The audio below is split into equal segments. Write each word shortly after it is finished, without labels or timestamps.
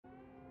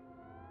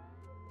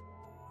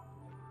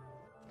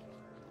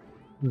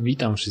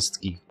Witam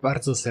wszystkich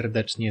bardzo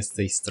serdecznie z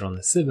tej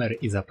strony Cyber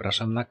i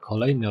zapraszam na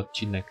kolejny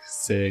odcinek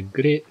z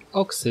gry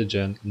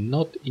Oxygen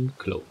Not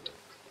Included.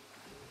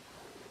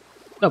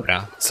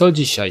 Dobra, co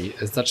dzisiaj?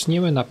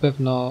 Zaczniemy na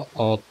pewno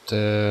od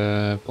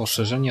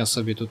poszerzenia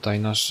sobie tutaj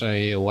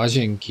naszej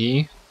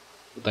łazienki.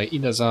 Tutaj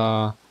idę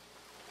za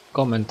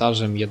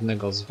komentarzem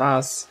jednego z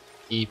Was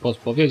i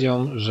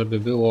podpowiedzią, żeby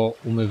było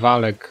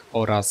umywalek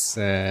oraz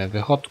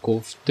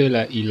wychodków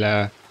tyle,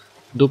 ile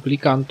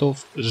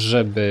duplikantów,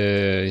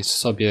 żeby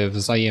sobie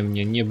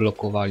wzajemnie nie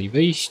blokowali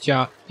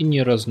wyjścia i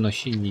nie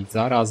roznosili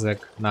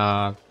zarazek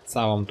na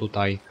całą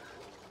tutaj,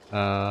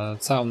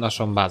 całą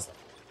naszą bazę.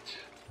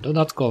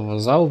 Dodatkowo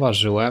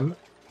zauważyłem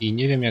i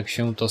nie wiem jak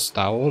się to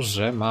stało,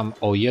 że mam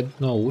o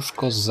jedno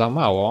łóżko za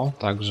mało,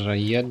 także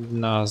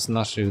jedna z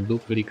naszych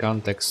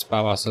duplikantek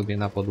spała sobie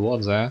na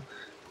podłodze,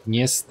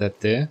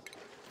 niestety,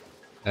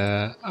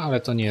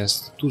 ale to nie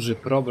jest duży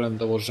problem,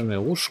 dołożymy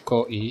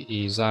łóżko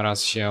i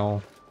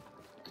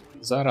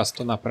zaraz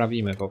to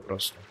naprawimy po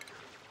prostu.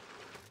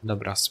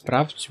 Dobra,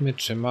 sprawdźmy,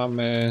 czy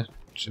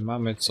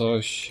mamy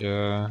coś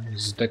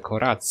z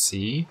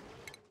dekoracji.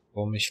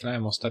 Bo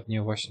myślałem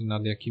ostatnio właśnie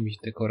nad jakimiś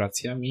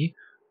dekoracjami,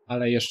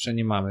 ale jeszcze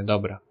nie mamy.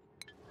 Dobra.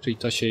 Czyli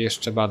to się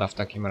jeszcze bada w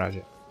takim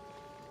razie.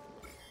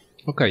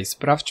 Ok,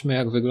 sprawdźmy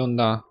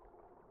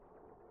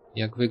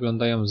jak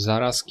wyglądają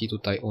zarazki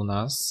tutaj u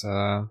nas.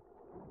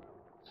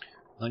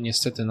 No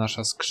niestety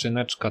nasza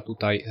skrzyneczka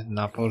tutaj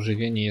na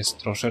pożywienie jest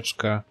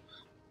troszeczkę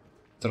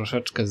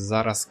z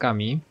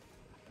zarazkami,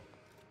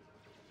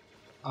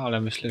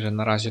 ale myślę, że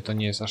na razie to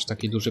nie jest aż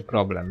taki duży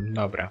problem.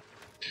 Dobra.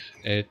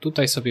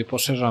 Tutaj sobie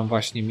poszerzam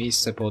właśnie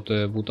miejsce pod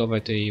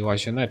budowę tej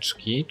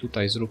łazieneczki.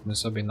 Tutaj zróbmy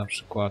sobie na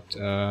przykład,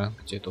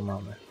 gdzie tu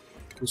mamy?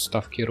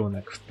 Ustaw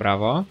kierunek w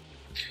prawo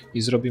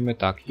i zrobimy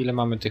tak. Ile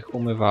mamy tych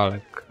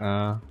umywalek?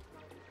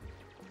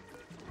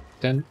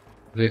 Ten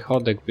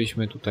wychodek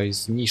byśmy tutaj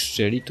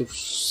zniszczyli. Tu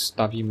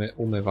wstawimy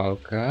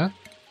umywalkę.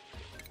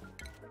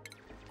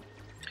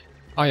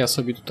 A ja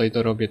sobie tutaj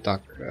dorobię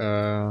tak.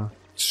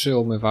 3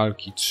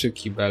 umywalki, 3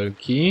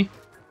 kibelki.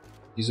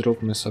 I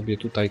zróbmy sobie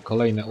tutaj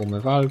kolejne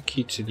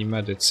umywalki, czyli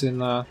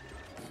medycyna.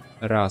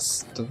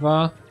 Raz,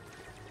 dwa.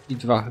 I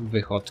 2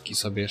 wychodki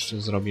sobie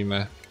jeszcze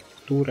zrobimy,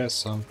 które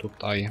są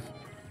tutaj.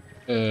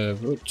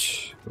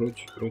 Wróć.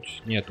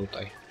 Nie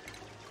tutaj.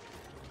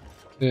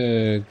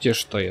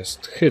 Gdzież to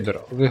jest?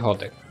 Hydro,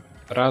 wychodek.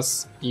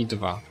 Raz i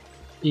 2.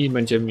 I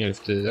będziemy mieli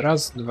wtedy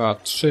raz, 2,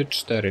 3,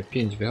 4,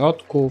 5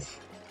 wychodków.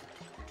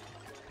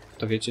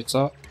 To wiecie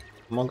co?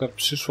 Mogę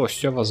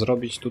przyszłościowo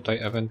zrobić tutaj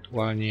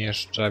ewentualnie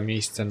jeszcze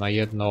miejsce na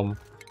jedną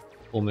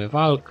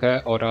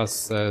umywalkę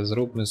oraz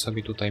zróbmy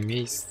sobie tutaj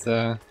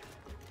miejsce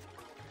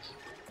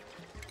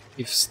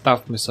i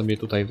wstawmy sobie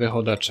tutaj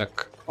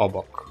wychodeczek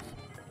obok.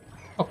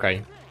 Ok.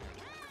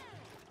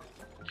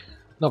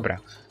 Dobra.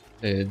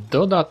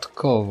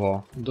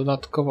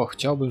 Dodatkowo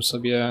chciałbym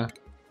sobie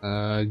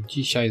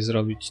dzisiaj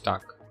zrobić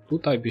tak.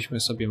 Tutaj byśmy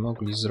sobie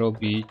mogli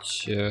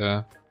zrobić...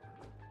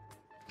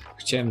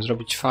 Chciałem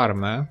zrobić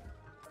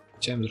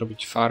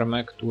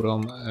farmę,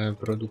 którą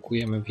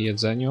produkujemy w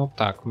jedzeniu.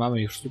 Tak,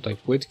 mamy już tutaj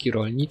płytki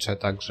rolnicze,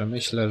 także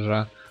myślę,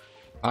 że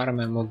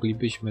farmę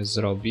moglibyśmy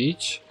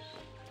zrobić.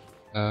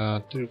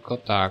 Tylko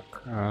tak.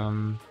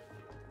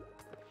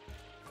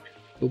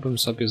 Tu bym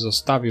sobie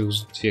zostawił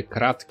z 2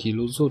 kratki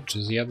luzu,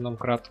 czy z 1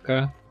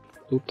 kratkę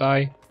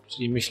tutaj.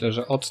 Czyli myślę,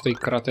 że od tej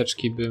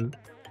krateczki bym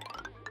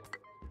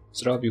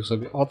zrobił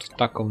sobie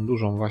taką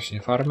dużą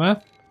właśnie farmę.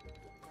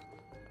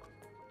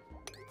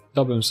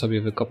 To bym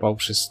sobie wykopał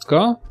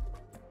wszystko.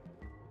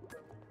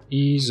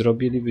 I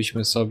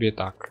zrobilibyśmy sobie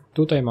tak.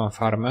 Tutaj mam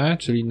farmę,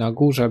 czyli na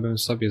górze bym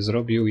sobie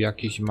zrobił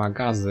jakiś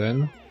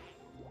magazyn.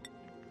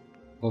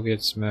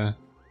 Powiedzmy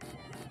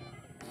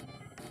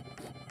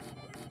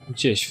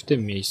gdzieś w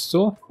tym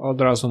miejscu.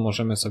 Od razu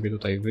możemy sobie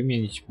tutaj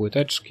wymienić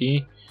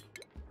płyteczki.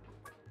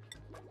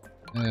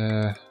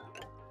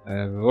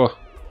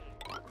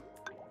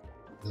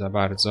 Za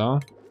bardzo.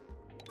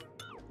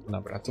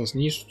 Dobra, to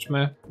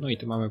zniszczmy. No i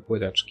tu mamy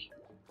płyteczki.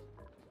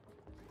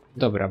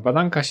 Dobra,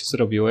 badanka się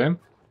zrobiły.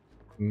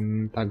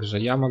 Także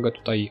ja mogę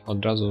tutaj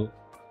od razu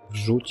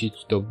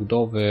wrzucić do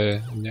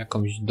budowy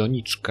jakąś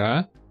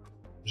doniczkę,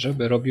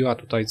 żeby robiła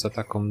tutaj za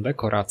taką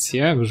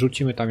dekorację.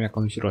 Wrzucimy tam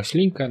jakąś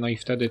roślinkę, no i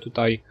wtedy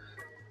tutaj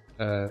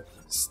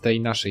z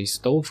tej naszej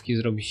stołówki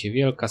zrobi się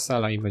wielka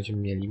sala i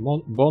będziemy mieli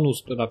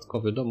bonus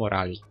dodatkowy do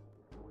morali.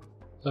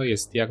 To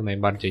jest jak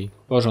najbardziej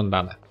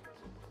pożądane.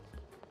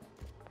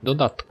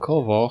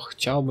 Dodatkowo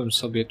chciałbym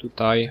sobie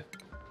tutaj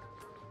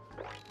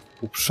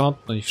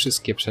uprzątnąć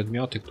wszystkie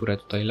przedmioty, które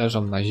tutaj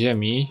leżą na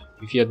ziemi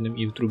w jednym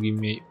i w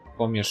drugim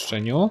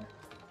pomieszczeniu.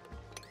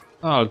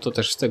 No, ale to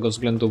też z tego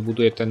względu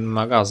buduję ten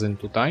magazyn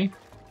tutaj,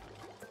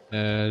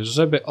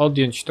 żeby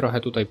odjąć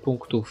trochę tutaj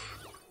punktów,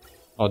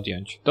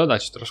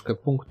 dodać troszkę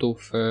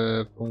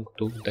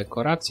punktów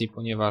dekoracji,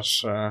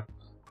 ponieważ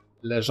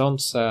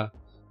leżące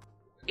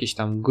jakieś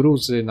tam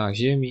gruzy na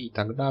ziemi i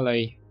tak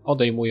dalej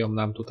odejmują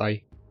nam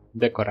tutaj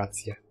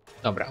dekoracje.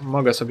 Dobra,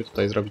 mogę sobie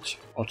tutaj zrobić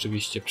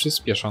oczywiście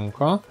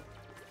przyspieszonko.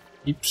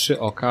 I przy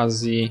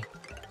okazji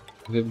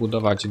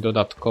wybudować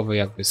dodatkowy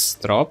jakby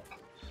strop.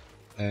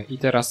 I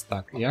teraz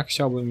tak, ja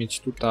chciałbym mieć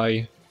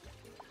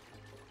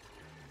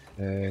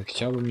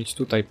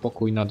tutaj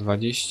pokój na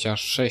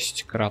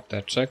 26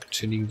 krateczek,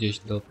 czyli gdzieś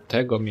do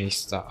tego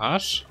miejsca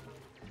aż.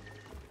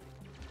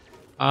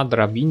 A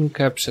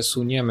drabinkę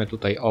przesuniemy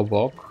tutaj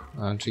obok,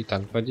 czyli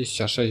tak,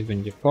 26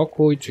 będzie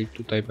pokój, czyli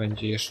tutaj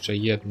będzie jeszcze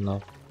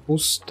jedno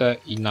puste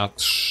i na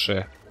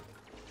 3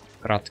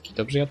 kratki.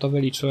 Dobrze ja to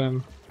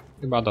wyliczyłem?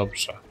 Chyba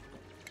dobrze.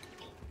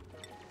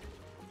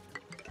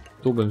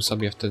 Tu bym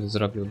sobie wtedy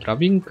zrobił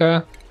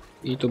drabinkę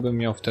i tu bym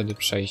miał wtedy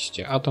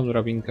przejście, a tą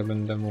drabinkę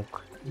będę mógł,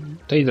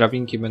 tej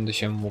drabinki będę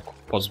się mógł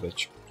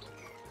pozbyć.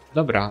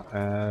 Dobra,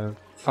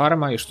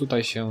 farma już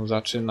tutaj się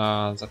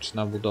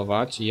zaczyna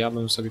budować i ja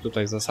bym sobie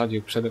tutaj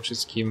zasadził przede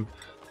wszystkim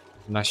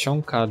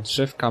nasionka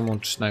drzewka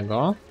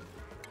mącznego.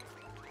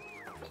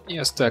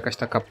 Jest to jakaś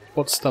taka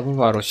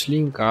podstawowa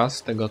roślinka,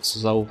 z tego co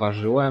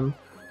zauważyłem,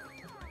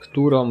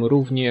 którą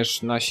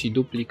również nasi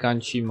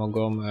duplikanci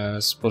mogą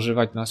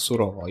spożywać na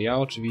surowo. Ja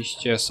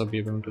oczywiście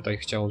sobie bym tutaj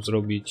chciał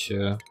zrobić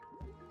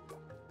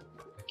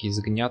taki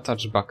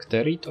zgniatacz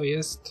bakterii, to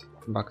jest?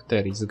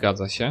 Bakterii,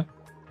 zgadza się.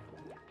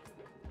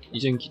 I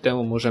dzięki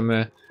temu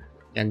możemy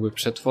jakby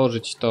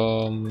przetworzyć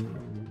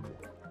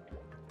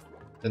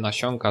te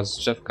nasionka z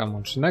drzewka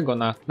mącznego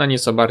na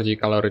nieco bardziej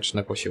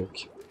kaloryczne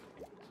posiłki.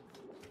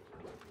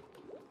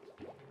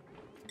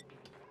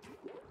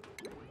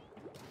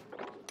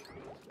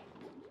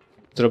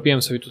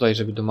 Zrobiłem sobie tutaj,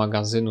 żeby do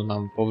magazynu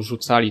nam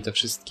powrzucali te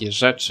wszystkie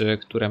rzeczy,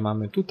 które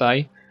mamy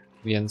tutaj,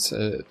 więc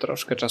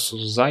troszkę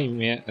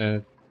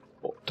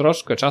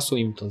czasu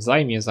im to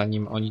zajmie,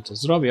 zanim oni to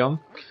zrobią.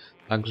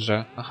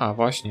 Także, aha,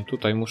 właśnie,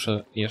 tutaj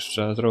muszę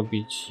jeszcze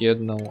zrobić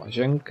jedną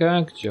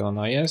łazienkę. Gdzie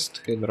ona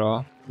jest?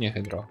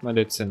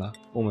 Medycyna,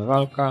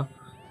 umywalka.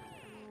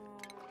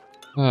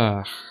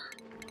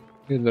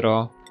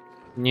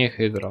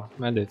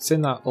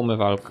 Medycyna,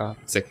 umywalka,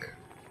 cyk.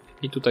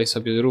 I tutaj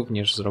sobie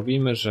również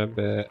zrobimy,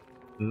 żeby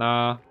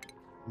na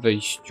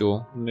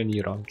wyjściu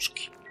myli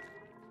rączki.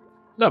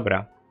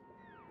 Dobra.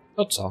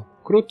 To co?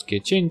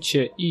 Krótkie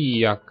cięcie i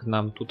jak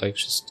nam tutaj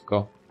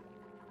wszystko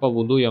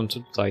pobudują, co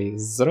tutaj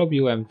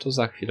zrobiłem, to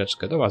za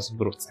chwileczkę do Was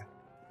wrócę.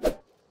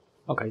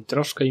 Ok,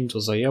 troszkę im to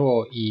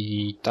zajęło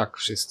i tak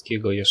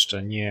wszystkiego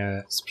jeszcze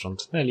nie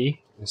sprzątnęli.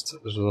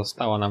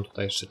 Została nam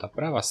tutaj jeszcze ta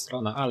prawa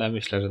strona, ale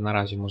myślę, że na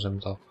razie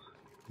możemy to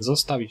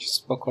zostawić w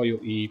spokoju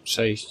i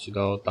przejść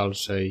do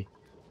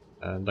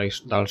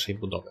dalszej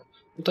budowy.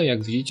 Tutaj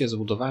jak widzicie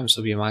zbudowałem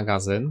sobie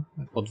magazyn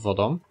pod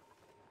wodą.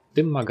 W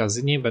tym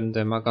magazynie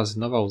będę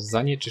magazynował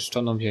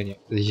zanieczyszczoną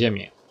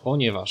ziemię,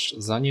 ponieważ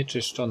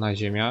zanieczyszczona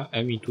ziemia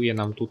emituje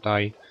nam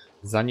tutaj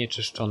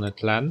zanieczyszczony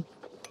tlen,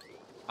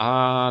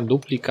 a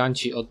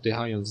duplikanci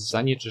oddychając z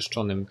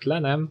zanieczyszczonym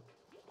tlenem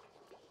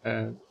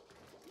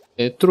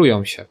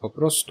trują się,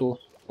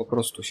 po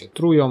prostu się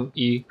trują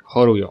i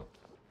chorują.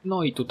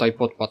 No i tutaj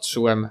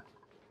podpatrzyłem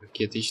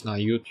kiedyś na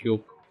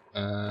YouTube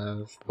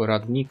w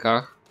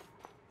poradnikach,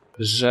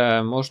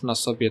 że można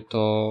sobie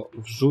to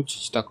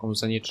wrzucić, taką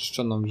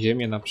zanieczyszczoną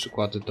ziemię, na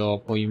przykład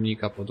do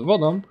pojemnika pod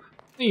wodą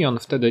i on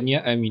wtedy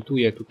nie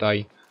emituje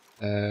tutaj,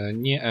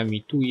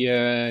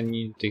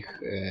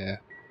 tych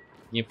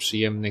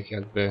nieprzyjemnych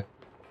jakby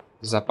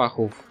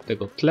zapachów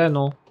tego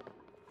tlenu,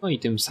 no i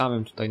tym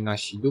samym tutaj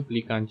nasi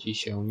duplikanci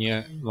się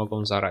nie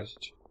mogą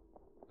zarazić.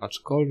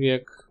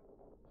 Aczkolwiek,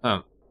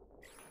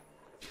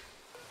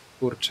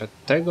 kurczę,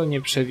 tego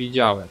nie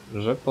przewidziałem,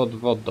 że pod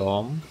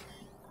wodą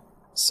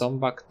są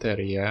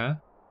bakterie.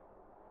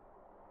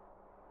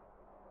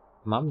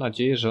 Mam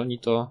nadzieję, że oni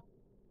to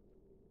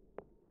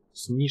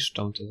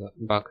zniszczą, te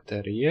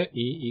bakterie,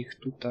 i ich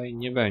tutaj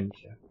nie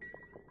będzie.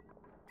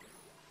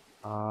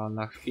 A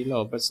na chwilę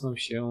obecną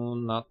się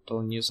na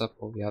to nie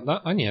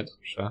zapowiada. A nie,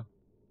 dobrze.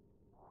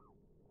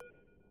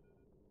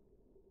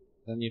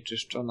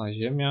 Zanieczyszczona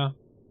ziemia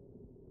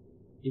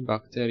i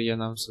bakterie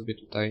nam sobie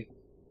tutaj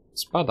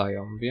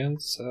spadają,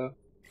 więc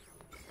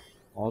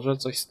może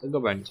coś z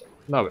tego będzie.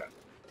 Dobra.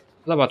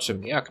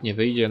 Zobaczymy. Jak nie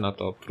wyjdzie, no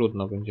to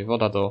trudno, będzie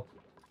woda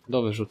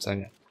do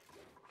wyrzucenia.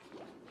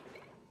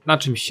 Na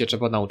czymś się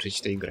trzeba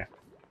nauczyć tej gry.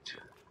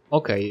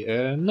 Ok,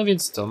 no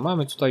więc co?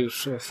 Mamy tutaj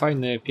już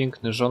fajny,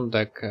 piękny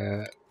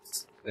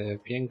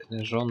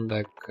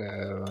rządek,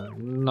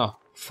 no,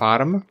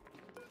 farm,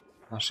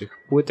 naszych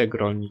płytek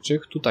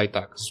rolniczych. Tutaj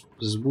tak,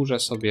 zburzę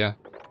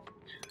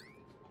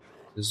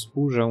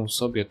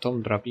sobie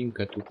tą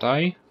drabinkę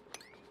tutaj.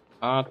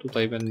 A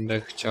tutaj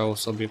będę chciał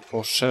sobie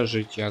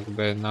poszerzyć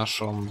jakby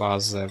naszą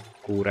bazę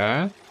w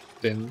górę,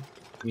 w tym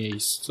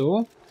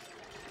miejscu.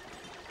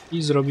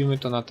 I zrobimy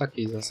to na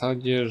takiej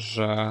zasadzie,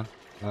 że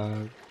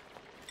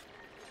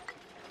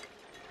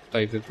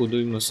tutaj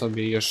wybudujmy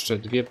sobie jeszcze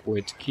dwie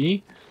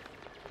płytki.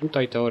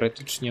 Tutaj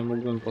teoretycznie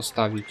mógłbym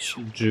postawić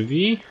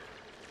drzwi,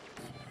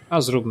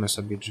 a zróbmy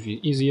sobie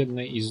drzwi i z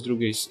jednej, i z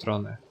drugiej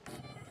strony.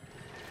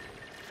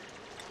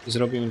 I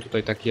zrobimy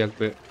tutaj taki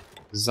jakby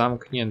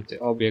zamknięty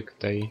obiekt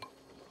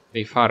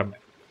tej farmy.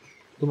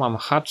 Tu mam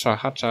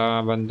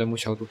hacza będę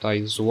musiał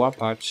tutaj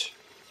złapać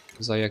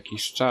za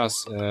jakiś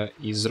czas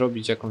i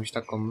zrobić jakąś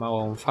taką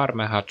małą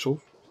farmę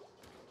haczów.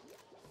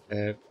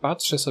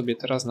 Patrzę sobie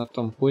teraz na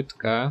tą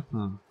płytkę.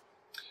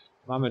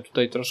 Mamy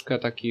tutaj troszkę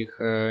takich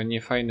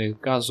niefajnych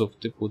gazów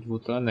typu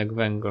dwutlenek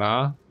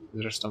węgla.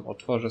 Zresztą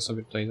otworzę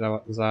sobie tutaj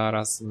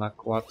zaraz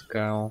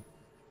nakładkę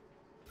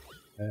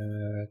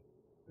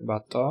chyba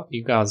to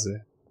i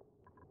gazy.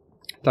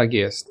 Tak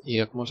jest. I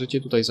jak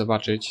możecie tutaj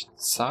zobaczyć,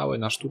 cały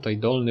nasz tutaj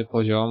dolny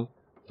poziom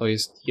to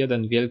jest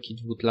jeden wielki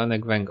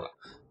dwutlenek węgla.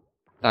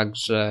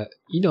 Także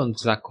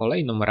idąc za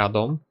kolejną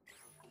radą,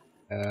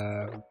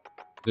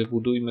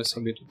 wybudujmy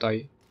sobie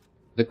tutaj,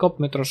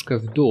 wykopmy troszkę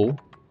w dół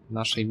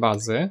naszej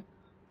bazy,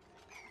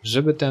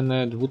 żeby ten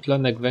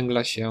dwutlenek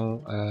węgla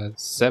się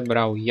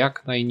zebrał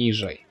jak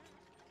najniżej.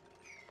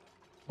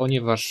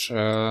 Ponieważ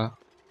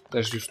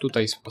też już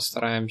tutaj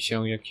postarałem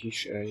się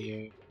jakiś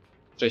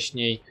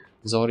wcześniej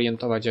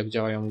zorientować, jak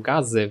działają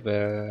gazy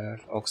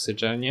w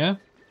oksygenie.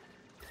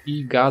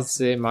 I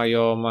gazy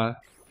mają...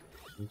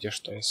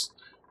 Gdzież to jest?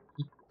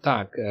 I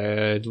tak,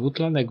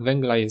 dwutlenek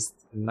węgla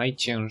jest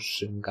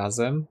najcięższym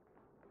gazem.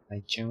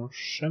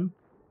 Najcięższym?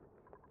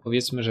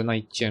 Powiedzmy, że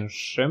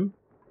najcięższym.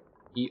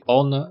 I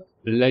on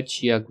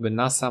leci jakby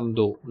na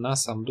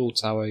sam dół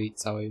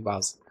całej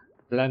bazy.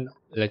 Tlen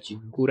leci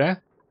w górę.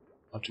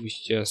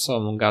 Oczywiście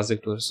są gazy,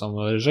 które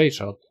są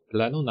lżejsze od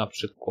tlenu, na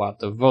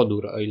przykład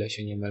wodór, o ile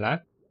się nie mylę.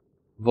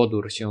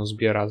 Wodór się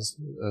zbiera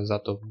za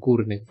to w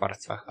górnych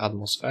warstwach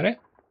atmosfery.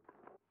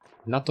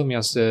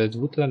 Natomiast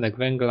dwutlenek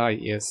węgla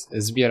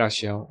zbiera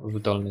się w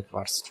dolnych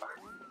warstwach.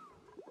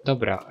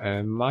 Dobra,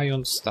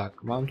 mając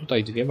tak, mam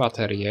tutaj dwie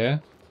baterie,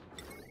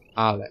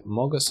 ale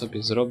mogę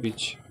sobie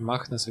zrobić,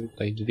 machnę sobie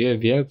tutaj dwie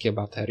wielkie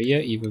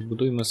baterie i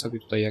wybudujmy sobie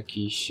tutaj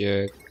jakiś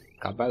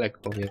kabelek,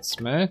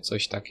 powiedzmy,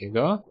 coś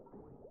takiego.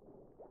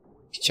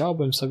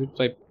 Chciałbym sobie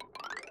tutaj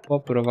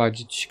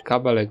poprowadzić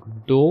kabelek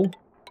w dół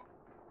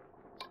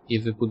i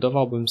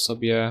wybudowałbym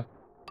sobie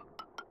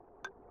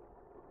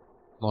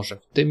może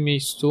w tym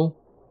miejscu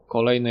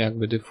kolejny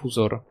jakby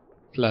dyfuzor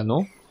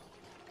tlenu,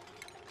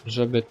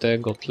 żeby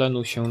tego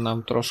tlenu się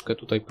nam troszkę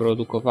tutaj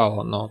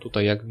produkowało. No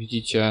tutaj jak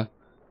widzicie,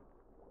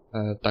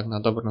 tak na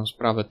dobrą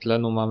sprawę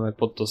tlenu mamy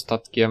pod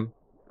dostatkiem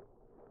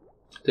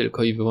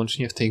tylko i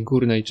wyłącznie w tej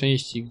górnej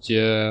części,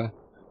 gdzie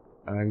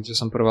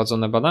są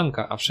prowadzone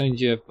badanka, a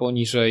wszędzie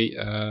poniżej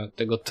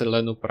tego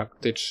tlenu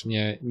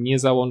praktycznie nie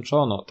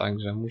załączono,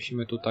 także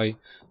musimy tutaj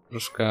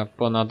troszkę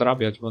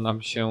ponadrabiać, bo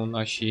nam się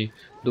nasi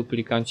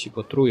duplikanci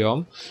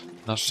potrują.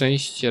 Na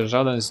szczęście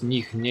żaden z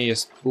nich nie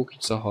jest póki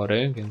co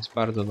chory, więc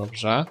bardzo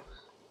dobrze.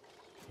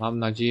 Mam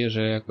nadzieję,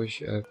 że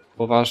jakoś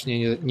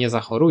poważnie nie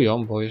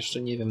zachorują, bo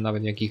jeszcze nie wiem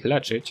nawet jak ich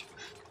leczyć.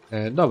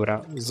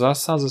 Dobra,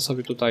 zasadzę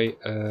sobie tutaj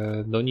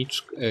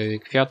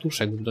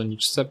kwiatuszek w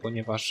doniczce,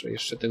 ponieważ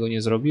jeszcze tego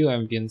nie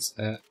zrobiłem, więc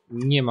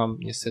nie mam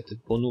niestety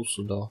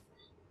bonusu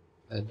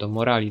do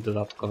morali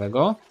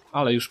dodatkowego,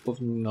 ale już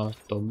powinno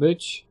to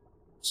być.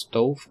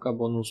 Stołówka,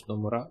 bonus do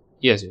morali.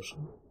 Jest już.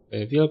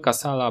 Wielka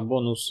sala,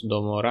 bonus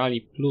do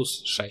morali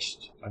plus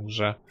 6,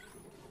 także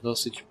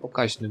dosyć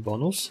pokaźny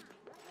bonus.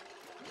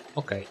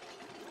 Ok.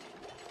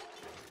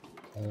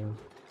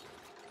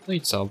 No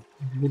i co?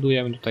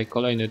 Budujemy tutaj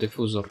kolejny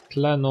dyfuzor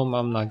tlenu.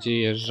 Mam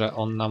nadzieję, że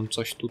on nam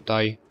coś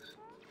tutaj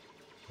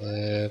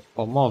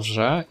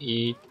pomoże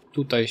i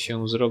tutaj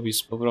się zrobi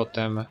z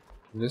powrotem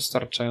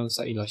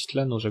wystarczająca ilość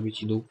tlenu, żeby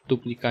ci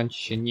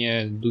duplikanci się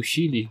nie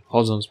dusili,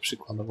 chodząc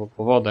przykładowo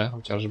po wodę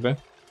chociażby.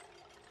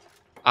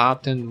 A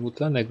ten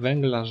dwutlenek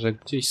węgla, że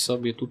gdzieś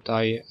sobie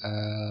tutaj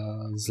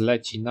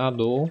zleci na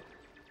dół.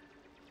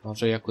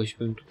 Może jakoś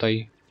bym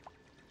tutaj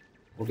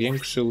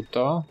powiększył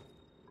to.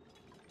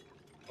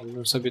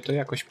 Jakbym sobie to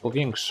jakoś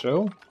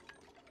powiększył,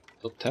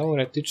 to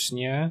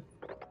teoretycznie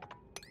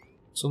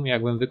w sumie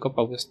jakbym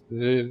wykopał,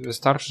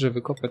 wystarczy, że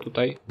wykopę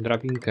tutaj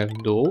drabinkę w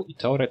dół i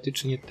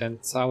teoretycznie ten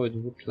cały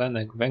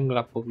dwutlenek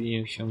węgla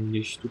powinien się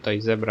gdzieś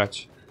tutaj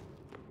zebrać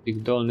w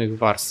tych dolnych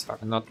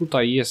warstwach. No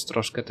tutaj jest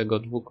troszkę tego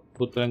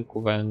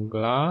dwutlenku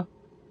węgla,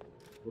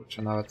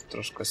 kurczę, nawet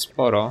troszkę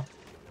sporo,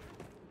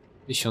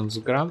 1000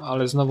 gram,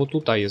 ale znowu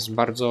tutaj jest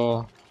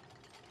bardzo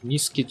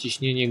niskie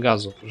ciśnienie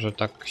gazów, że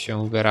tak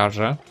się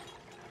wyrażę.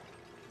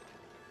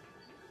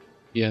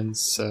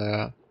 Więc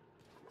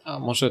a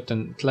może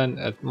ten tlen,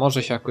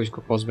 może się jakoś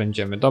go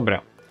pozbędziemy.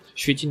 Dobra,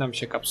 świeci nam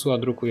się kapsuła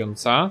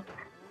drukująca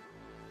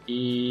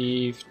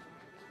i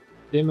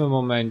w tym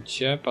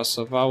momencie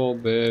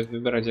pasowałoby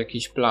wybrać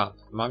jakiś plan.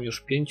 Mam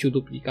już 5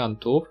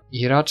 duplikantów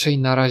i raczej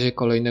na razie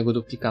kolejnego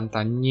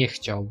duplikanta nie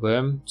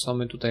chciałbym. Co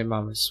my tutaj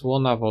mamy?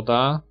 Słona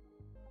woda,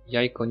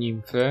 jajko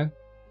nimfy.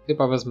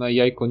 Chyba wezmę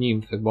jajko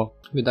nimfy, bo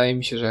wydaje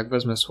mi się, że jak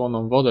wezmę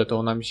słoną wodę, to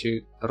ona mi się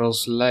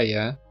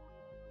rozleje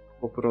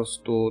po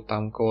prostu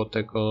tam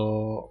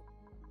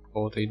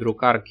koło tej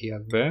drukarki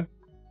jakby.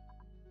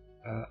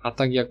 A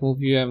tak jak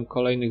mówiłem,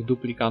 kolejnych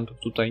duplikantów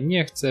tutaj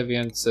nie chcę,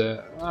 więc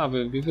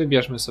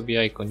wybierzmy sobie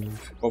jajko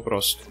nimfy po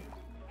prostu.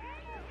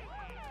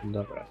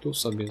 Dobra, tu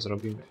sobie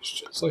zrobimy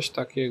jeszcze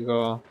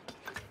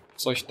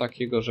coś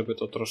takiego, żeby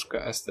to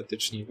troszkę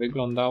estetycznie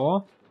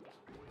wyglądało.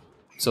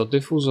 Co,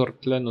 dyfuzor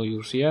tlenu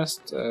już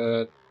jest.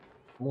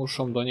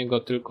 Muszą do niego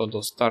tylko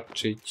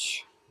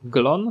dostarczyć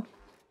glon.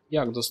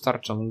 Jak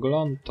dostarczą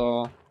glon,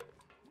 to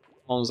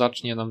on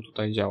zacznie nam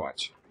tutaj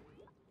działać.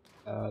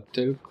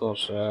 Tylko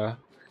że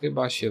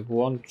chyba się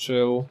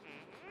włączył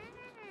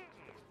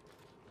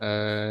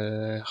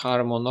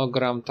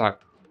harmonogram. Tak,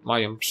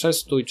 mają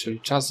przestój, czyli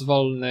czas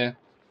wolny.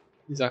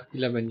 I za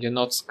chwilę będzie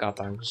nocka,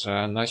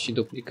 także nasi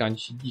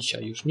duplikanci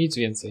dzisiaj już nic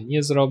więcej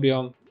nie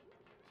zrobią.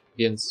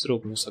 Więc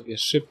zróbmy sobie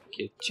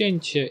szybkie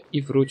cięcie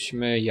i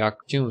wróćmy,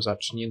 jak się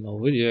zacznie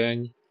nowy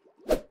dzień.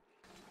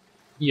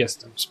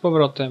 Jestem z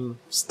powrotem,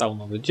 wstał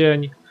nowy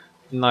dzień.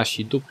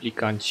 Nasi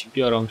duplikanci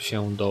biorą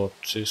się do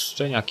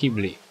czyszczenia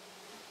kibli.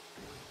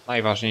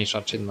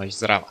 Najważniejsza czynność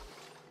z rana.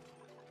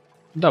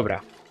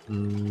 Dobra,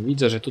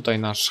 widzę, że tutaj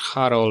nasz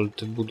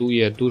Harold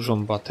buduje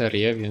dużą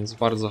baterię, więc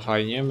bardzo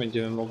fajnie.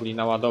 Będziemy mogli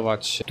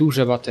naładować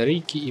duże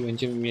bateryjki i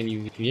będziemy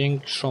mieli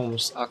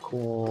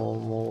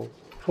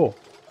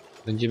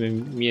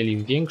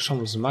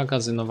większą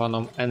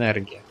zmagazynowaną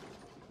energię.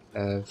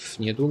 W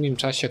niedługim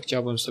czasie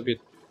chciałbym sobie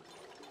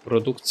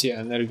produkcję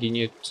energii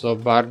nieco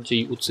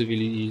bardziej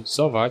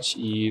ucywilizować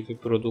i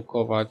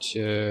wyprodukować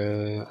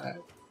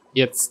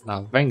piec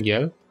na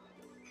węgiel,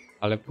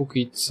 ale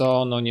póki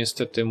co, no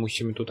niestety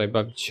musimy tutaj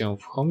bawić się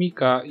w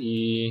chomika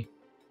i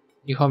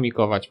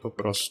chomikować po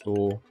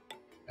prostu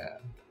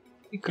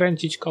i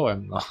kręcić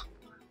kołem, no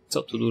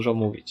co tu dużo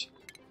mówić.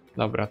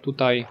 Dobra,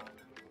 tutaj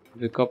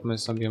wykopmy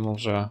sobie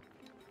może,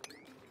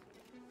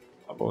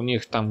 albo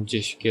niech tam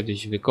gdzieś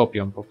kiedyś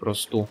wykopią po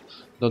prostu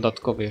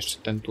dodatkowy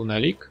jeszcze ten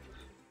tunelik.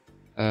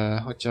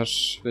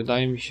 Chociaż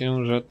wydaje mi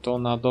się, że to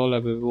na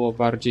dole by było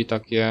bardziej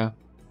takie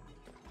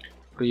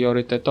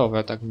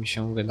priorytetowe, tak mi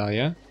się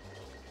wydaje.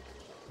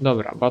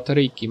 Dobra,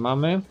 bateryjki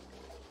mamy,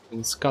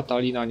 więc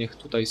Katalina niech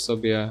tutaj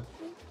sobie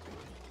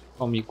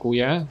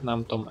chomikuje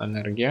nam tą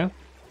energię.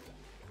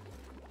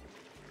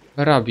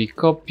 Rabi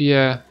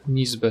kopie,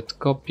 Nisbet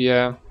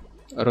kopie.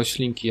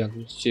 Roślinki, jak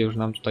widzicie, już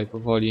nam tutaj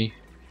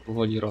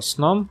powoli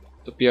rosną.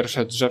 To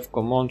pierwsze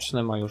drzewko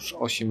mączne ma już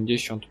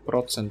 80%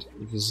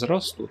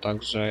 wzrostu,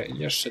 także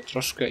jeszcze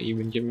troszkę i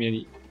będziemy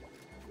mieli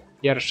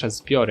pierwsze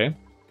zbiory.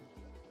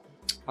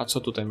 A co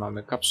tutaj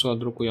mamy? Kapsuła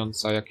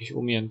drukująca, jakieś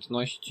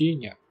umiejętności?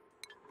 Nie.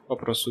 Po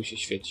prostu się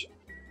świeci.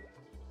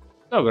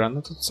 Dobra,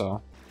 no to co?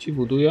 Ci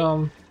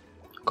budują,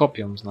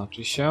 kopią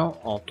znaczy się.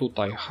 O,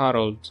 tutaj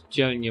Harold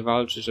dzielnie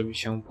walczy, żeby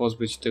się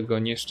pozbyć tego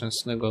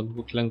nieszczęsnego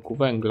dwutlenku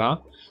węgla.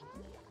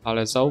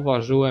 Ale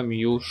zauważyłem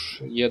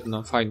już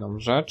jedną fajną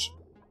rzecz,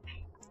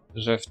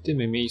 że w tym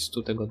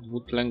miejscu tego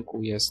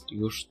dwutlenku jest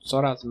już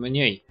coraz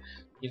mniej.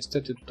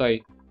 Niestety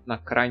tutaj na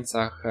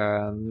krańcach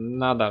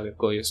nadal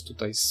go jest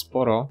tutaj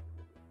sporo.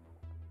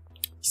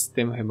 Z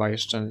tym chyba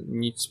jeszcze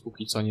nic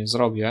póki co nie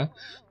zrobię.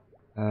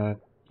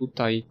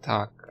 Tutaj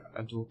tak,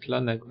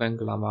 dwutlenek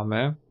węgla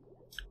mamy.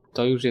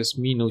 To już jest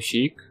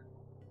minusik,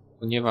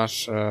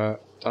 ponieważ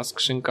ta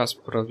skrzynka z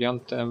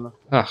prowiantem...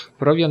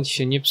 prowiant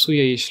się nie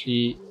psuje,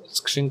 jeśli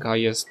skrzynka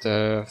jest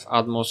w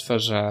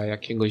atmosferze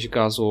jakiegoś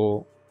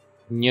gazu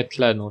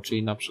nietlenu,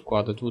 czyli na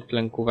przykład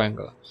dwutlenku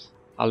węgla.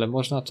 Ale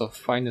można to w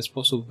fajny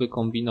sposób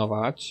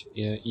wykombinować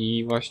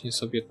i właśnie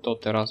sobie to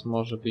teraz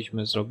może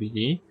byśmy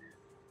zrobili.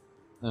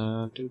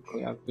 Tylko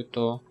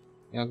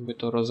jakby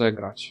to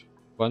rozegrać.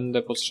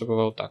 Będę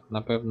potrzebował tak,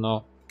 na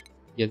pewno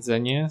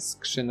jedzenie,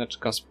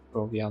 skrzyneczka z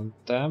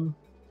prowiantem.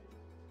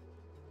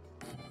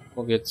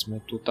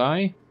 Powiedzmy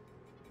tutaj.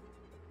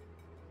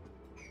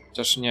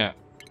 Chociaż nie,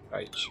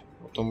 czekajcie,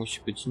 bo to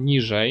musi być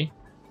niżej.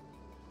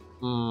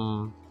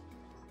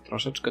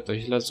 Troszeczkę to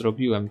źle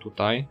zrobiłem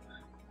tutaj.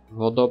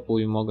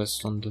 Wodopój mogę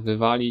stąd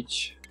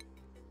wywalić.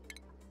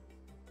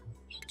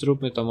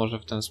 Zróbmy to może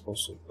w ten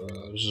sposób,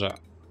 że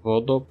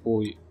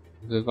wodopój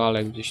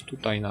wywalę gdzieś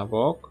tutaj na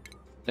bok.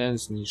 Ten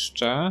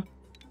zniszczę.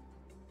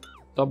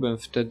 To bym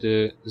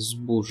wtedy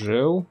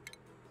zburzył.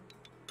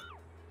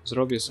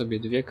 Zrobię sobie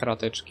dwie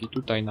krateczki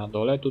tutaj na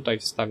dole. Tutaj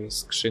wstawię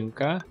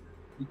skrzynkę.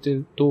 I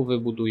tu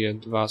wybuduję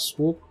dwa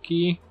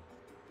słupki.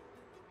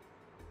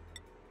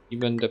 I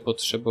będę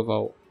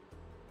potrzebował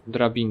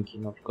drabinki.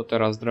 No tylko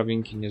teraz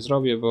drabinki nie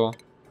zrobię, bo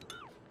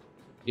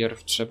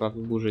pierw trzeba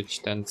wyburzyć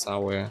ten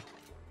cały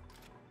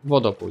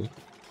wodopój.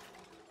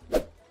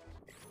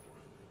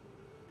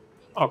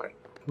 Ok,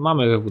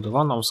 mamy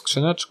wybudowaną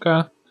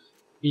skrzyneczkę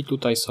i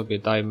tutaj sobie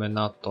dajmy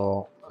na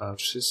to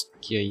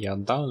wszystkie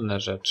jadalne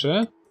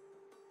rzeczy.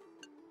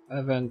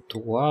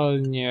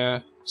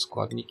 Ewentualnie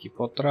składniki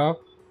potraw.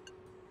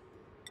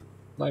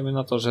 Dajmy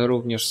na to, że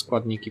również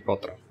składniki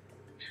potraw.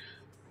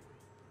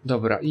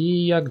 Dobra,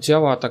 i jak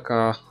działa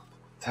taka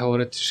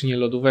teoretycznie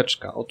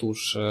lodóweczka?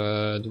 Otóż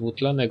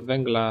dwutlenek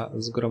węgla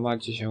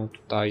zgromadzi się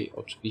tutaj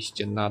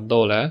oczywiście na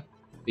dole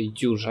w tej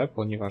dziurze,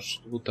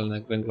 ponieważ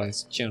dwutlenek węgla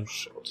jest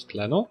cięższy od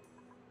tlenu.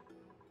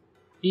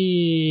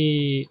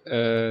 I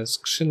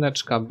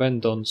skrzyneczka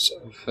będąc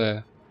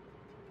w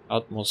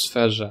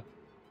atmosferze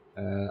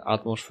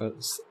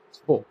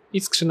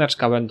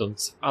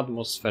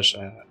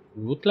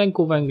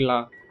dwutlenku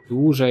węgla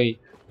dłużej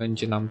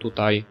będzie nam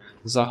tutaj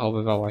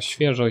zachowywała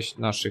świeżość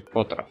naszych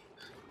potraw.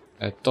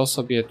 To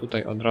sobie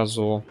tutaj od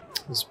razu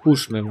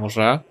zbóżmy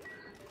może.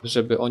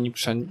 żeby oni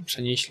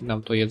przenieśli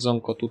nam to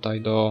jedzonko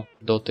tutaj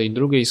do tej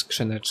drugiej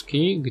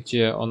skrzyneczki,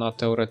 gdzie ona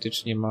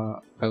teoretycznie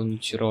ma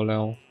pełnić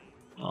rolę,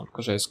 no,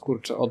 tylko że jest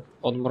kurczę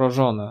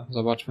odmrożone.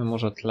 Zobaczmy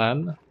może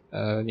tlen.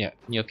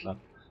 Nie tlen.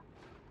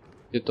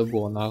 Gdzie to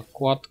było?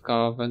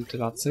 Nakładka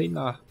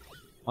wentylacyjna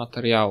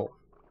materiałów.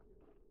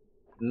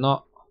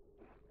 No,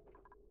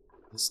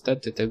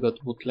 niestety tego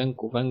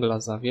dwutlenku węgla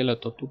za wiele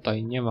to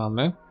tutaj nie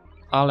mamy,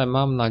 ale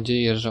mam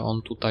nadzieję, że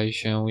on tutaj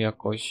się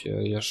jakoś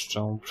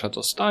jeszcze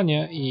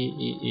przedostanie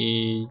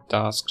i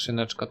ta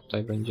skrzyneczka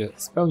tutaj będzie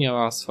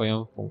spełniała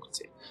swoją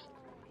funkcję.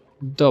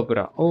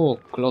 Dobra,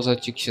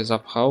 klozecik się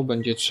zapchał,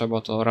 będzie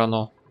trzeba to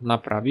rano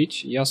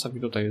naprawić. Ja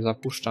sobie tutaj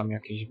zapuszczam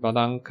jakieś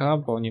badanka,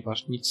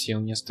 ponieważ nic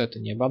się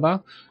niestety nie bada.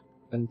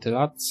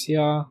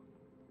 Wentylacja,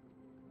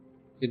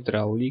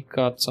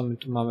 hydraulika, co my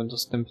tu mamy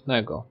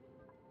dostępnego?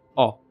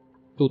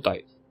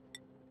 Tutaj.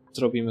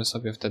 Zrobimy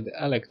sobie wtedy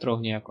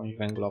elektrownię jakąś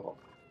węglową.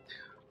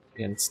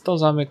 Więc to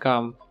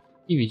zamykam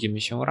i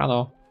widzimy się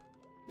rano.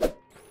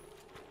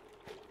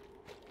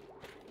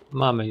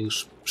 Mamy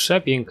już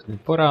przepiękny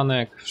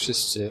poranek,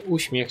 wszyscy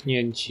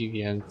uśmiechnięci,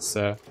 więc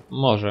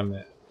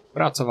możemy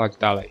pracować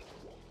dalej.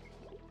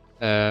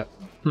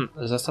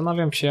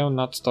 Zastanawiam się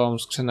nad tą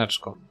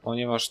skrzyneczką,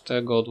 ponieważ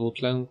tego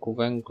dwutlenku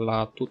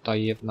węgla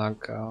tutaj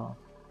jednak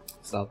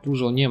za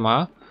dużo nie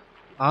ma,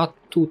 a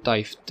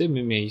tutaj w tym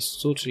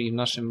miejscu, czyli w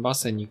naszym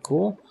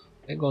baseniku,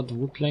 tego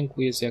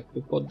dwutlenku jest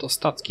jakby pod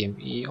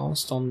dostatkiem i on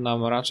stąd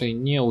nam raczej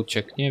nie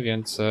ucieknie,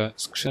 więc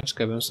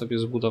skrzyneczkę bym sobie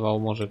zbudował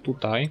może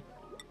tutaj.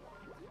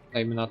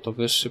 Dajmy na to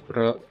wyższy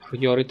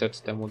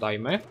priorytet temu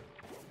dajmy.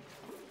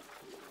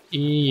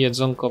 I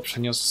jedzonko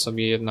przeniosę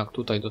sobie jednak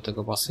tutaj do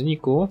tego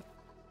baseniku.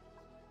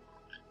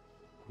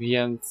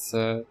 Więc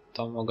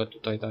to mogę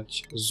tutaj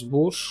dać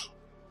zbóż.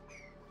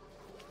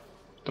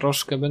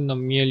 Troszkę będą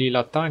mieli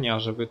latania,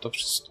 żeby to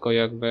wszystko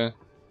jakby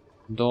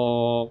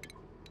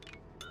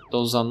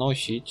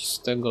zanosić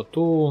z tego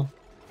tu.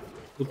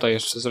 Tutaj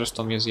jeszcze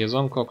zresztą jest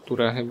jedzonko,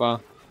 które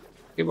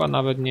chyba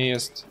nawet nie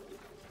jest,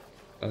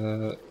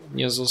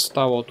 nie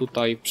zostało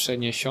tutaj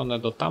przeniesione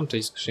do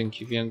tamtej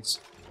skrzynki,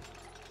 więc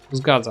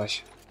zgadza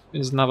się.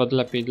 Więc nawet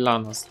lepiej dla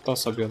nas. To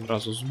sobie od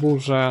razu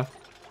zburzę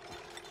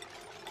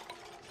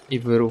i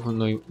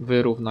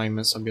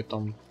wyrównajmy sobie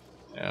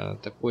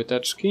te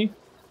płyteczki.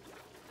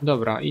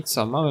 Dobra, i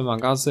co? Mamy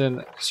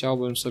magazyn.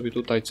 Chciałbym sobie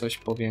tutaj coś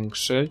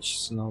powiększyć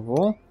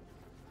znowu.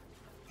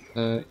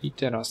 I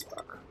teraz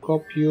tak,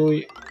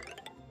 kopiuj.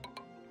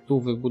 Tu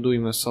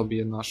wybudujmy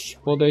sobie nasz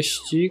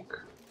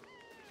podejścik.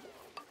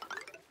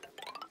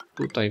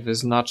 Tutaj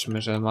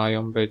wyznaczmy, że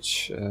mają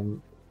być...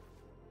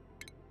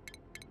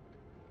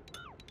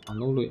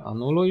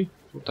 Anuluj.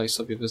 Tutaj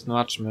sobie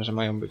wyznaczmy, że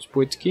mają być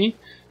płytki.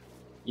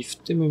 I w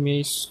tym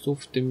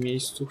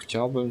miejscu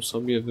chciałbym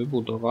sobie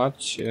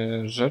wybudować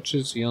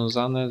rzeczy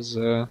związane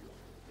z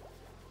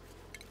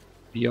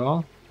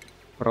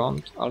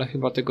prąd, ale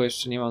chyba tego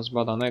jeszcze nie mam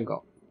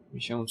zbadanego.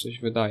 Mi się coś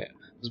wydaje.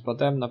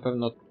 Zbadałem na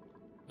pewno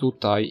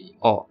tutaj.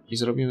 I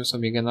zrobimy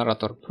sobie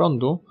generator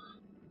prądu,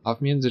 a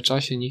w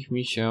międzyczasie niech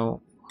mi się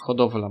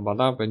hodowla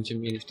bada.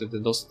 Będziemy mieli wtedy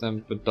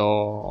dostęp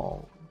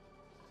do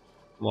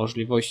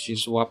możliwości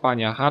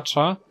złapania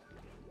hacza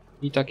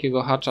i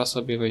takiego hacza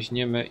sobie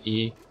weźmiemy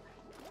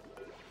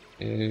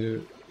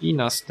i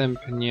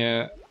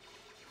następnie...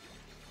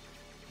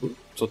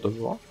 Co to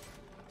było?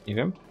 Nie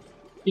wiem.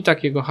 I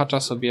takiego hacza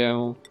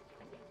sobie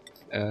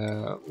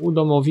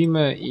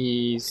udomowimy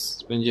i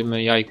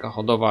będziemy jajka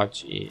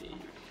hodować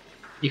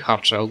i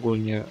hacze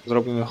ogólnie.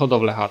 Zrobimy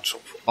hodowlę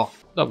haczów.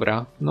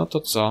 Dobra, no to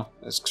co?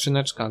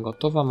 Skrzyneczka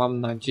gotowa.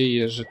 Mam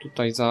nadzieję, że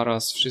tutaj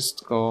zaraz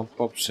wszystko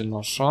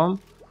poprzynoszą.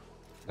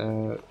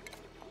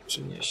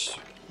 Przynieść.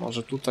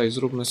 Może tutaj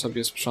zróbmy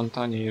sobie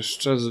sprzątanie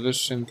jeszcze z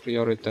wyższym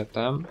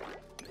priorytetem.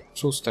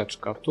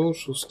 Szósteczka tu,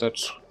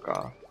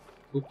 szósteczka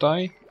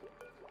tutaj.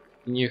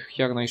 Niech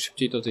jak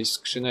najszybciej do tej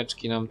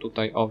skrzyneczki nam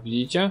tutaj,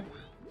 widzicie?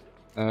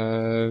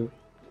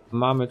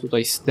 Mamy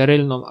tutaj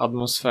sterylną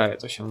atmosferę,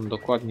 to się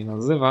dokładnie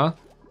nazywa.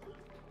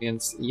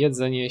 Więc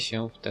jedzenie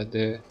się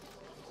wtedy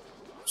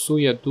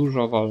psuje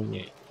dużo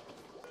wolniej.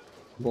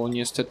 Bo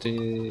niestety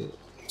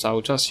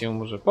cały czas się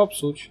może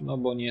popsuć, no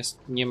bo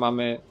nie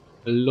mamy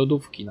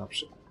lodówki na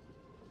przykład.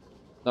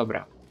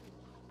 Dobra.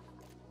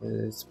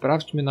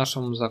 Sprawdźmy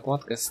naszą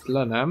zakładkę z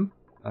tlenem.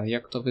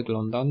 Jak to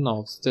wygląda?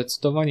 No,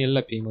 zdecydowanie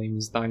lepiej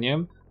moim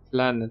zdaniem.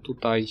 Tlen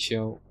tutaj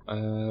się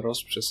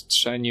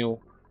rozprzestrzenił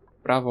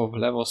w prawo, w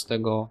lewo z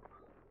tego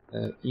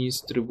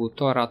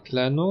instrybutora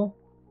tlenu.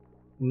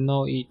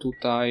 No i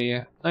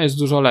tutaj jest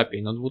dużo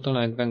lepiej. No,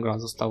 dwutlenek węgla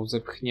został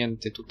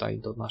zepchnięty tutaj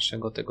do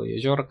naszego tego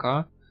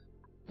jeziorka.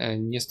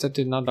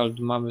 Niestety nadal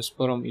mamy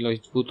sporą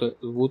ilość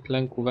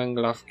dwutlenku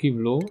węgla w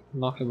kiblu,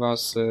 no chyba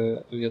z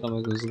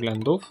wiadomych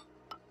względów,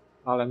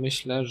 ale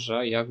myślę,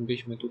 że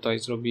jakbyśmy tutaj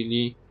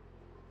zrobili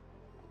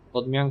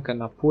podmiankę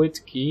na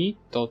płytki,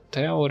 to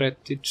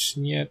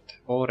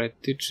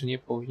teoretycznie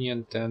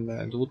powinien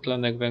ten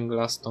dwutlenek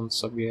węgla stąd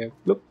sobie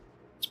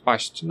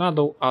spaść na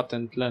dół, a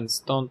ten tlen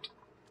stąd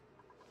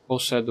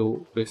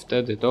poszedłby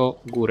wtedy do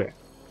góry.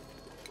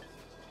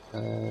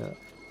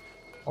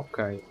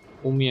 Okej.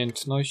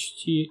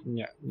 Umiejętności?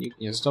 Nie, nikt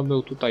nie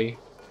zdobył. Tutaj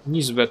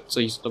Nizbet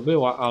coś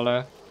zdobyła,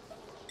 ale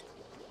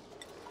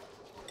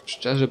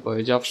szczerze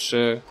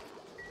powiedziawszy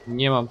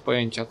nie mam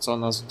pojęcia, co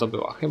ona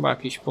zdobyła. Chyba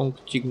jakiś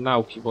punkcik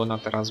nauki, bo ona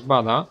teraz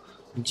bada.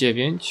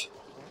 9.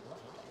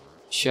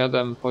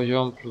 7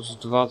 poziom plus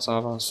 2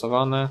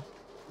 zaawansowane.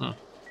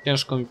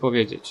 Ciężko mi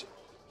powiedzieć.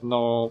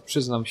 No,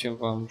 przyznam się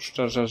wam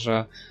szczerze,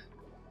 że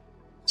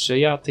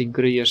ja tej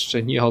gry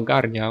jeszcze nie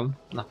ogarniam.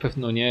 Na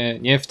pewno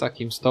nie w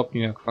takim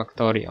stopniu jak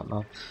Factoria.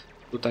 No,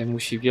 tutaj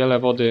musi wiele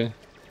wody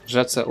w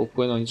rzece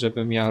upłynąć,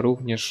 żebym ja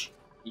również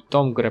i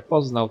tą grę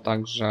poznał,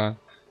 także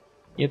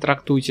nie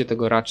traktujcie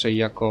tego raczej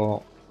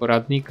jako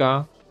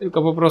poradnika,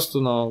 tylko po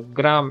prostu no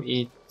gram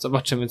i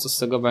zobaczymy, co z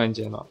tego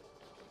będzie. No.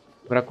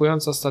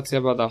 Brakująca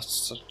stacja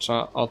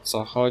badawcza, o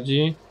co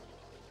chodzi?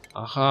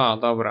 Aha,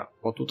 dobra,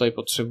 bo tutaj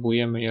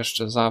potrzebujemy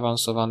jeszcze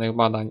zaawansowanych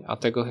badań, a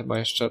tego chyba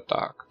jeszcze,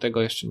 tak,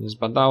 tego jeszcze nie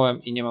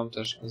zbadałem i nie mam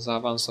też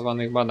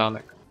zaawansowanych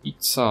badanek. I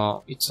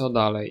co? I co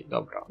dalej?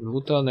 Dobra,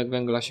 dwutlenek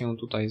węgla się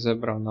tutaj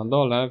zebrał na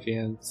dole,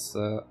 więc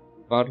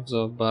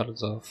bardzo,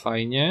 bardzo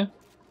fajnie.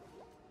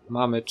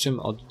 Mamy czym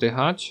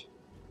oddychać.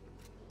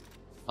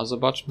 A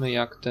zobaczmy,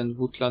 jak ten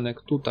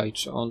dwutlenek tutaj,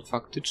 czy on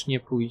faktycznie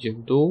pójdzie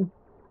w dół.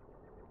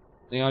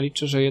 No ja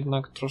liczę, że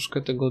jednak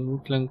troszkę tego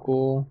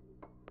dwutlenku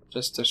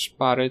przez te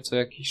szpary co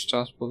jakiś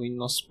czas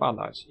powinno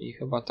spadać i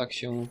chyba tak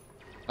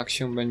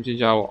się będzie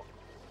działo.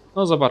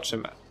 No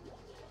zobaczymy.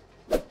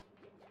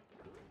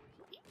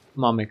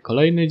 Mamy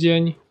kolejny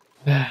dzień.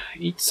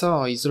 I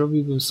co? I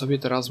zrobiłbym sobie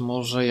teraz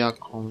może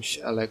jakąś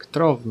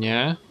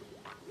elektrownię.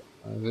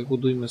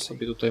 Wybudujmy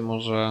sobie tutaj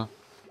może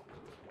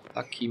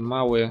taki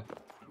mały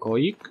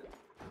koik.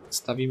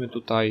 Stawimy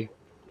tutaj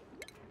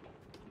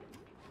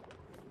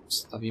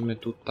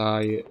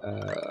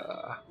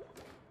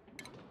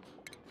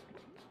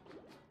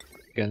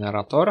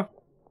generator.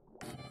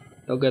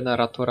 Do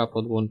generatora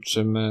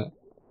podłączymy,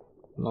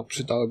 no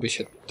przydałyby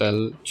się te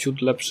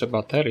ciut lepsze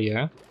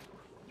baterie,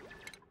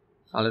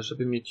 ale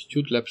żeby mieć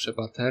ciut lepsze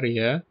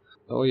baterie,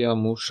 to ja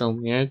muszę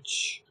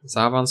mieć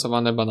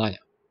zaawansowane badania.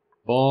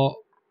 Po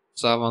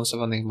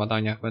zaawansowanych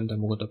badaniach będę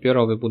mógł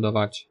dopiero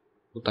wybudować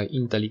tutaj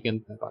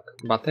inteligentne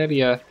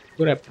baterie,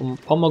 które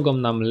pomogą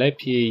nam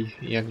lepiej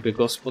jakby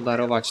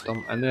gospodarować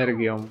tą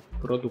energią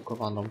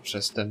produkowaną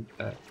przez ten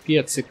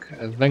piecyk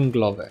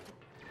węglowy.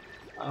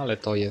 Ale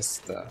to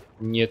jest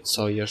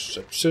nieco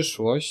jeszcze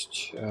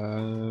przyszłość.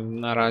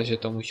 Na razie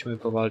to musimy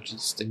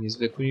powalczyć z tymi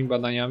zwykłymi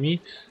badaniami.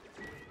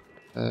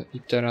 I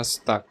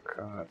teraz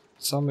tak,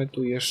 co my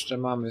tu jeszcze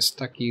mamy z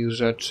takich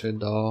rzeczy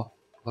do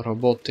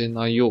roboty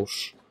na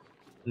już?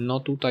 No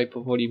tutaj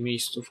powoli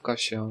miejscówka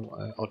się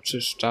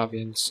oczyszcza,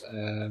 więc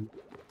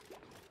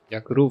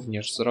jak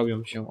również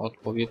zrobią się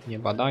odpowiednie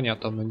badania,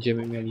 to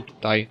będziemy mieli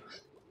tutaj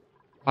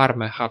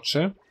farmę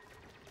haczy.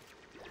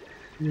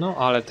 No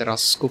ale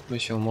teraz skupmy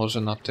się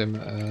może na tym,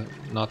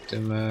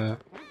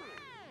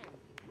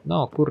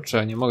 no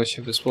kurczę, nie mogę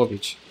się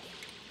wysłowić,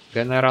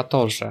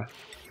 generatorze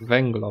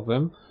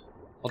węglowym.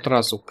 Od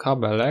razu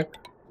kabelek,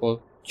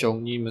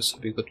 pociągnijmy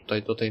sobie go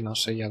tutaj do tej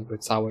naszej jakby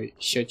całej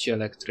sieci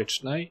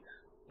elektrycznej.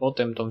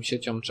 Potem tą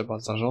siecią trzeba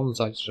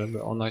zarządzać,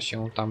 żeby ona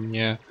się tam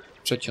nie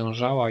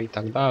przeciążała i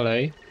tak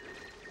dalej.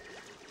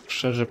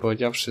 Szczerze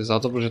powiedziawszy, za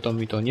dobrze to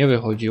mi to nie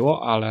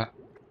wychodziło, ale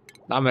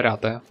damy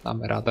radę.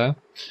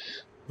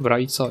 Dobra,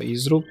 i co? I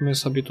zróbmy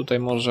sobie tutaj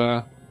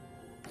może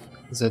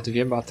ze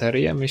 2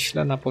 baterie,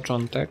 myślę, na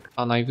początek,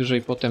 a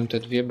najwyżej potem te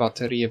 2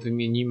 baterie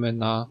wymienimy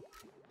na...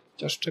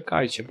 Chociaż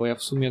czekajcie, bo ja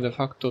w sumie de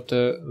facto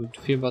te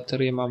 2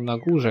 baterie mam na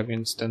górze,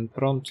 więc ten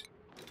prąd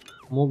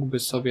mógłby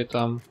sobie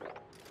tam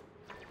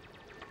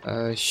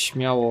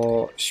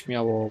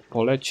śmiało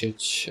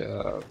polecieć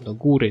do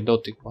góry, do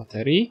tych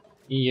baterii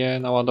i je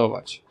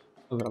naładować.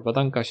 Dobra,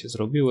 badanka się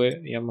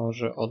zrobiły, ja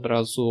może od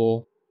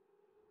razu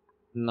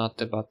na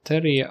te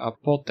baterie, a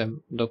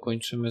potem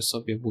dokończymy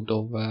sobie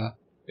budowę,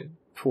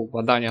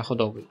 badania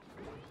hodowli.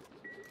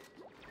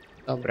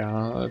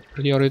 Dobra,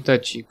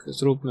 priorytecik,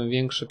 zróbmy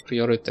większy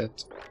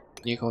priorytet,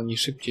 niech oni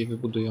szybciej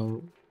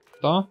wybudują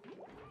to.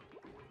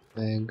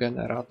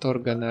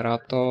 Generator.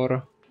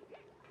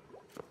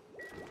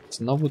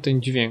 Znowu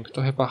ten dźwięk,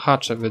 to chyba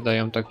hacze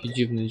wydają taki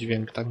dziwny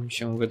dźwięk, tak mi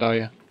się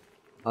wydaje,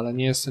 ale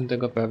nie jestem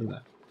tego pewny.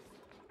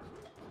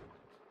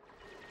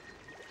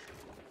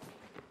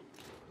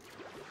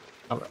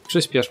 Dobra,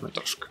 przyspieszmy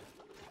troszkę.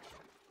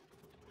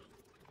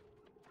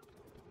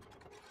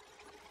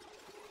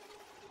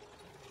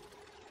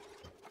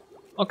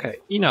 Ok,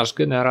 i nasz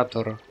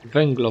generator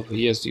węglowy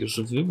jest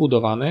już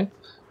wybudowany,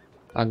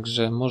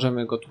 także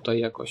możemy go tutaj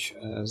jakoś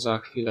za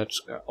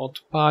chwileczkę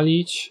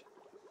odpalić.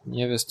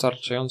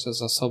 Niewystarczające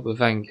zasoby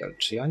węgiel.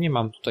 Czy ja nie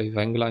mam tutaj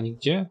węgla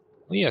nigdzie?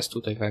 No jest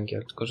tutaj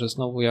węgiel, tylko że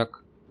znowu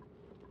jak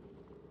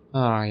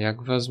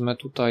wezmę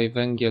tutaj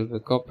węgiel,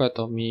 wykopę,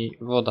 to mi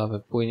woda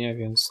wypłynie,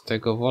 więc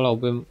tego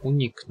wolałbym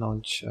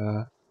uniknąć.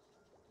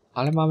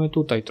 Ale mamy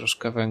tutaj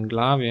troszkę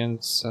węgla,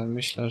 więc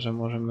myślę, że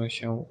możemy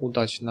się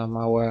udać na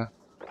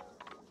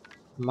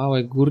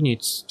małe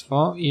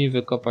górnictwo i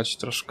wykopać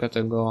troszkę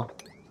tego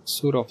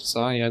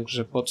surowca,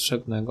 jakże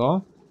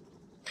potrzebnego.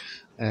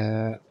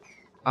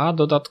 A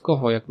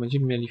dodatkowo, jak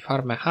będziemy mieli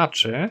farmę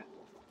haczy,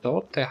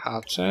 to te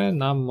hacze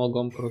nam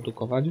mogą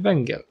produkować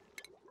węgiel.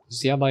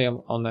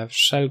 Zjadają one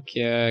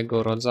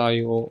wszelkiego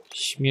rodzaju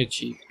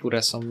śmieci,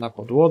 które są na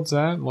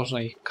podłodze.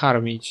 Można ich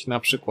karmić na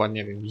przykład,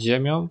 nie wiem,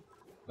 ziemią,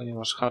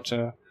 ponieważ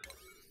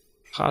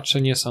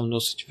hacze nie są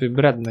dosyć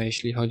wybredne,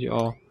 jeśli chodzi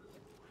o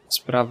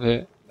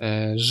sprawy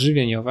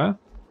żywieniowe.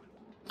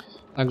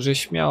 Także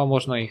śmiało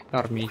można ich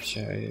karmić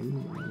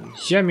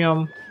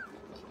ziemią,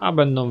 a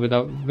będą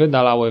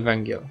wydalały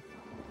węgiel.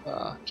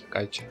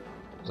 Czekajcie,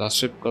 za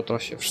szybko to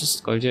się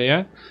wszystko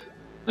dzieje.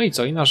 No i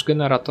co? I nasz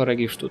generatorek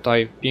już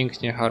tutaj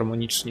pięknie,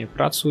 harmonicznie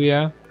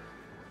pracuje.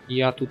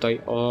 Ja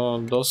tutaj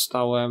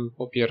dostałem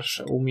po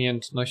pierwsze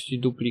umiejętności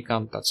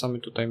duplikanta. Co my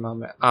tutaj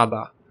mamy?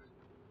 Ada.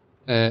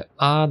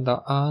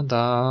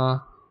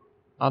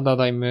 Ada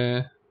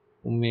dajmy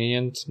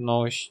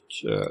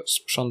umiejętność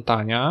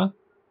sprzątania,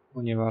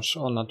 ponieważ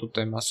ona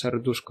tutaj ma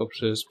serduszko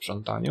przy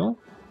sprzątaniu.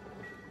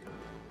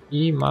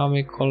 I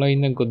mamy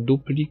kolejnego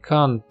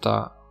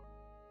duplikanta.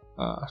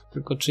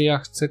 Tylko czy ja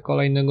chcę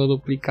kolejnego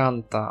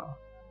duplikanta?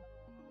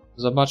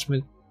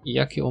 Zobaczmy,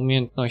 jakie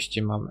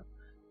umiejętności mamy.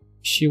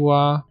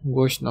 Siła,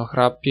 głośno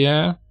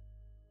chrapie,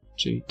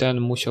 czyli ten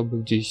musiałby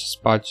gdzieś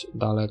spać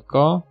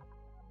daleko.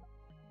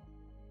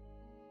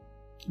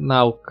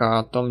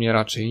 Nauka to mnie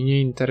raczej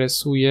nie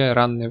interesuje.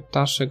 Ranny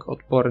ptaszek,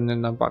 odporny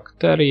na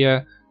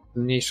bakterie.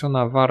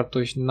 Zmniejszona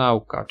wartość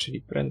nauka,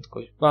 czyli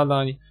prędkość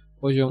badań.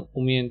 Poziom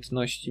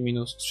umiejętności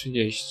minus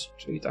 30,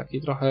 czyli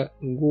taki trochę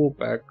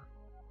głupek.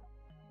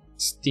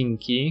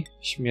 Stinky,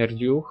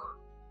 śmierdziuch.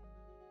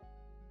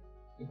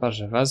 Chyba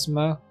że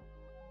wezmę.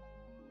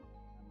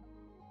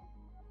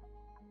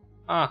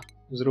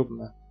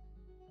 Zróbmy.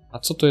 A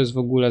co to jest w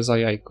ogóle za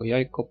jajko?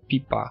 Jajko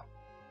pipa.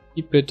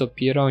 Pipy to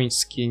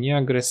pierońskie,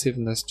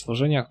 nieagresywne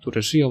stworzenia,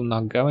 które żyją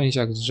na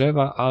gałęziach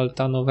drzewa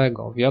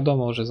altanowego.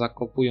 Wiadomo, że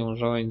zakopują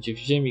żołędzie w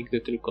ziemi,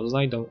 gdy tylko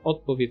znajdą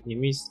odpowiednie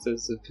miejsce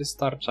z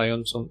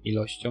wystarczającą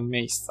ilością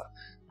miejsca.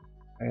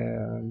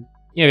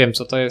 Nie wiem,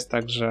 co to jest,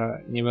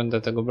 także nie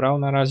będę tego brał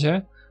na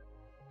razie.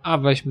 A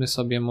weźmy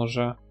sobie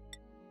może...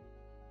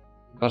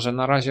 Chyba że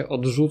na razie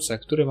odrzucę.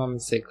 Który mamy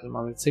cykl?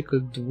 Mamy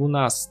cykl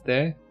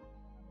 12.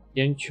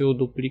 5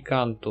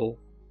 duplikantów.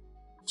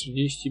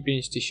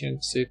 35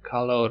 000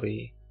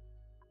 kalorii.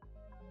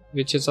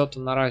 Wiecie co? To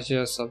na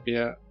razie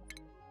sobie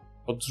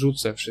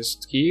odrzucę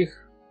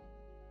wszystkich.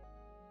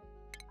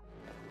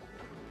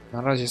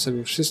 Na razie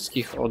sobie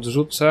wszystkich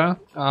odrzucę,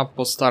 a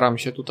postaram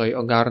się tutaj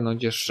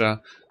ogarnąć jeszcze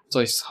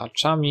coś z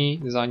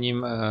haczami,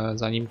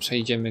 zanim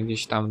przejdziemy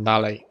gdzieś tam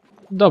dalej.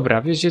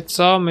 Dobra, wiecie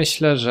co?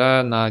 Myślę,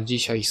 że na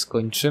dzisiaj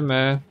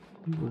skończymy.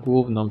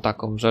 Główną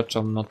taką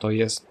rzeczą no to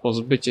jest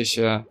pozbycie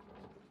się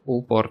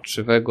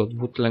uporczywego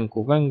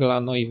dwutlenku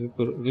węgla, no i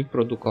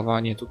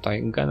wyprodukowanie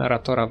tutaj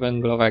generatora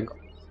węglowego.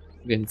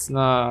 Więc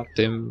na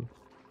tym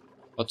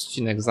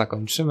odcinek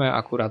zakończymy.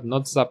 Akurat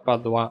noc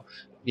zapadła,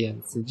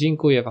 więc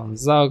dziękuję Wam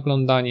za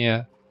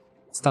oglądanie.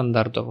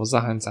 Standardowo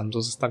zachęcam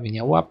do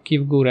zostawienia łapki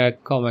w górę,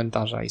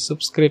 komentarza i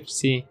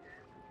subskrypcji.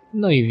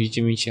 No i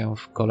widzimy się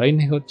w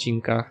kolejnych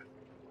odcinkach.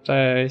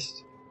 Cześć!